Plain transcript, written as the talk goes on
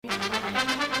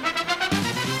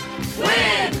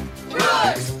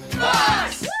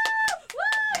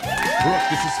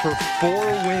This is for 4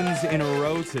 wins in a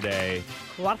row today.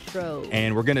 Quattro.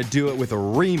 And we're going to do it with a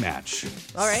rematch.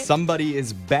 All right. Somebody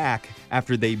is back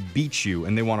after they beat you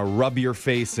and they want to rub your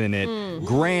face in it.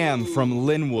 Graham from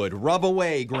Linwood. Rub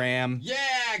away, Graham. Yeah,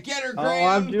 get her, Oh,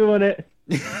 Graham. I'm doing it.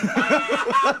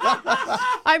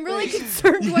 I'm really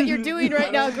concerned what you're doing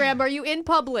right now, Graham. Are you in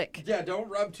public? Yeah, don't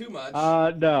rub too much.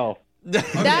 No.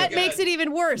 That good. makes it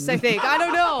even worse, I think. I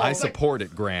don't know. I support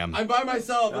it, Graham. I'm by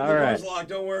myself and All the right. door's locked.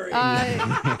 Don't worry.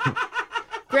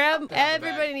 Graham,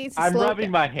 everybody needs to I'm slow rubbing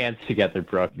down. my hands together,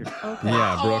 Brooke. Yeah,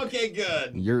 oh, Brooke. okay,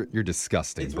 good. You're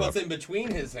disgusting, It's Brooke. what's in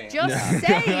between his hands. Just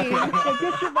saying. Hey,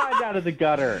 get your mind out of the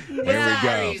gutter. There we go.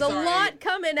 There's a Sorry. lot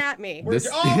coming at me. This-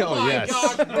 oh, my yes.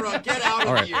 gosh, Brooke, get out All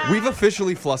of right, here. we've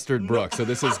officially flustered Brooke, so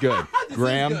this is good. This is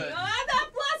Graham. good. I'm not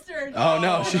flustered. Oh, no.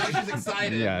 now she's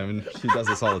excited. Yeah, I mean, she does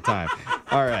this all the time.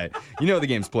 All right. You know the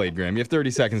game's played, Graham. You have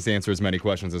 30 seconds to answer as many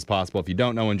questions as possible. If you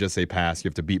don't know and just say pass, you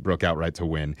have to beat Brooke outright to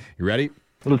win. You ready?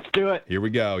 Let's do it. Here we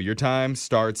go. Your time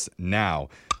starts now.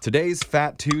 Today's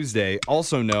Fat Tuesday,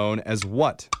 also known as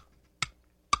what?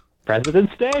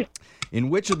 President's Day. In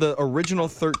which of the original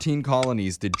 13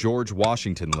 colonies did George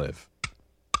Washington live?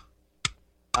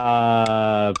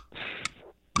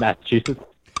 Massachusetts.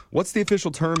 What's the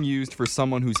official term used for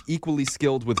someone who's equally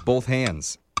skilled with both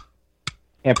hands?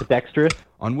 Ambidextrous.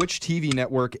 On which TV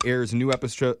network airs new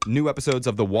episodes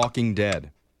of The Walking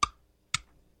Dead?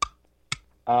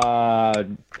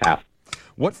 Pass.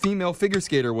 What female figure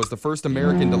skater was the first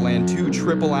American to land 2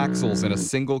 triple axels in a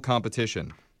single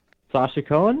competition? Sasha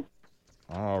Cohen.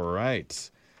 All right.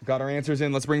 Got our answers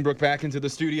in. Let's bring Brooke back into the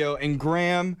studio. And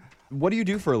Graham, what do you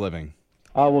do for a living?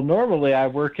 Well, normally I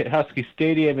work at Husky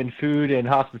Stadium in food and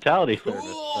hospitality service.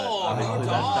 Cool. But obviously Dog. that's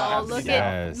not Oh, look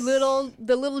Yes. at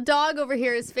the little dog over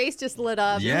here. His face just lit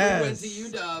up. Yes. Went to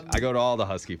UW. I go to all the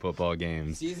Husky football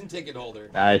games. Season ticket holder.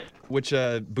 nice. Which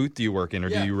booth do you work in, or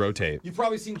Yeah. do you rotate? You've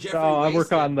probably seen Jeffrey. So I work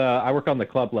Wasted. on the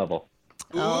club level.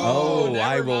 Ooh, Oh, never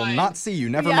I will mind. not see you.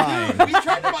 Never Yeah. mind. We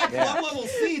tried to buy club level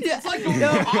seats. It's like going to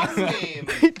a Hawks game.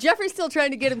 Jeffrey's still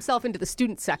trying to get himself into the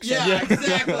student section. Yeah,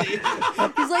 exactly. He's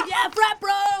like, yeah, frat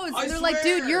bros. I And they're like,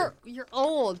 dude, swear. you're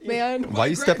old, man. Why are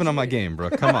you stepping on my game,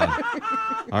 Brooke? Come on.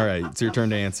 All right, it's your turn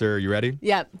to answer. You ready?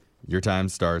 Yep. Your time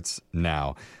starts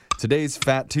now. Today's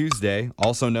Fat Tuesday,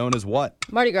 also known as what?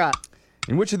 Mardi Gras.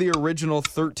 In which of the original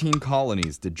 13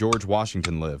 colonies did George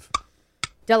Washington live?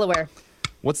 Delaware.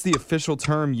 What's the official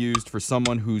term used for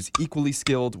someone who's equally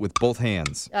skilled with both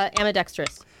hands?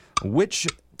 Ambidextrous. Which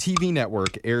TV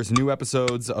network airs new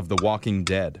episodes of The Walking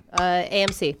Dead?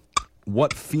 AMC.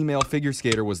 What female figure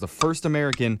skater was the first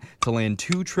American to land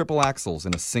 2 triple axels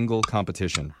in a single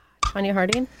competition? Tonya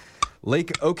Harding.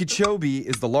 Lake Okeechobee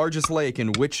is the largest lake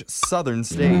in which southern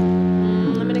state?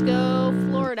 I'm going to go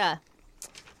Florida.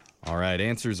 All right,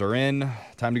 answers are in.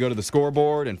 Time to go to the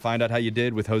scoreboard and find out how you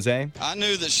did with Jose. I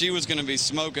knew that she was going to be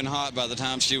smoking hot by the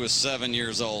time she was 7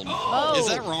 years old. Oh. Is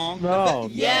that wrong? No.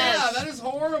 Yes. Yeah, that is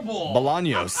horrible.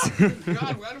 Bolaños.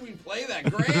 God, why did we play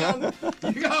that? Graham,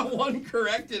 you got one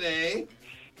correct today.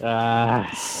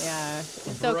 Yeah,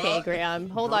 it's okay, Brooke. Graham.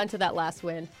 Hold on to that last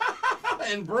win.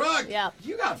 And Brooke, Yeah.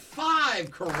 you got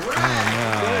 5 correct.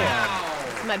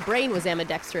 My brain was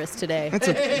ambidextrous today. That's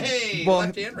a, Hey, well,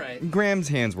 left and right. Graham's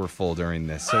hands were full during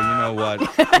this, so you know what?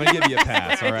 I'm going to give you a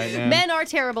pass, all right, man? Men are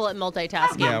terrible at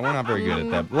multitasking. Yeah, we're not very good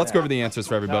at that. But let's go over the answers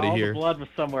for everybody all here. the blood was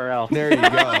somewhere else. There you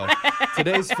go.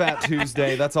 Today's Fat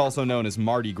Tuesday, that's also known as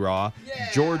Mardi Gras.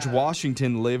 Yeah. George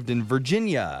Washington lived in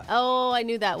Virginia. Oh, I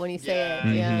knew that when you say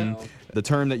it. Yeah. The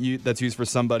term that's used for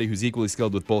somebody who's equally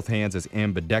skilled with both hands is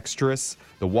ambidextrous.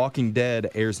 The Walking Dead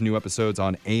airs new episodes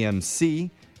on AMC.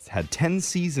 It's had 10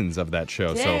 seasons of that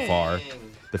show so far.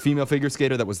 The female figure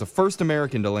skater that was the first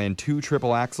American to land 2 triple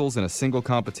axels in a single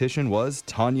competition was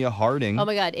Tonya Harding. Oh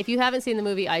my God! If you haven't seen the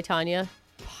movie I, Tonya,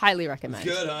 highly recommend.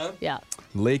 Good, huh? Yeah.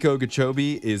 Lake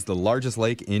Okeechobee is the largest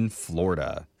lake in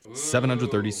Florida,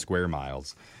 730 square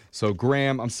miles. So,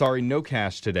 Graham, I'm sorry, no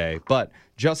cash today, but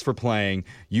just for playing,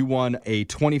 you won a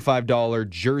 $25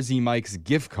 Jersey Mike's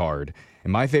gift card.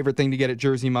 And my favorite thing to get at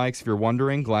Jersey Mike's, if you're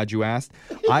wondering, glad you asked,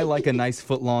 I like a nice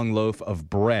foot-long loaf of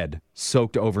bread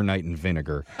soaked overnight in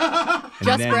vinegar. And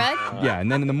Just then- bread? Yeah,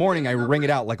 and then in the morning, I wring it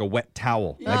out like a wet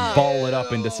towel. And I ball it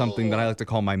up into something that I like to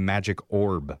call my magic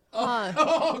orb.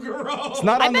 Oh, gross. It's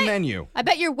not on the bet- menu. I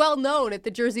bet you're well known at the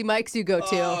Jersey Mike's you go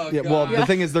to. Yeah, well, the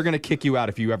thing is, they're going to kick you out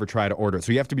if you ever try to order it,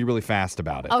 so you have to be really fast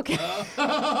about it. Okay.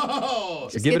 Oh.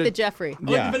 Just give get it the a- Jeffrey. I like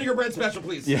Yeah. the vinegar bread special,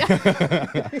 please. So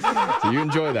you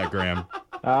enjoy that, Graham.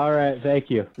 All right, thank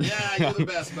you. Yeah, you're the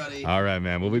best, buddy. All right,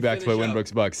 man. We'll be back to play Finish up.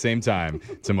 Winbrooks Bucks same time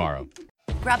tomorrow.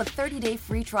 Grab a 30-day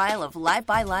free trial of Live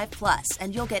by Live Plus,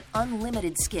 and you'll get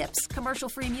unlimited skips,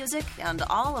 commercial-free music, and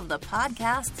all of the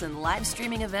podcasts and live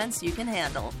streaming events you can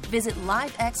handle. Visit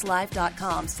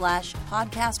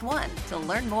livexlive.com/podcast1 to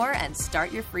learn more and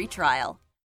start your free trial.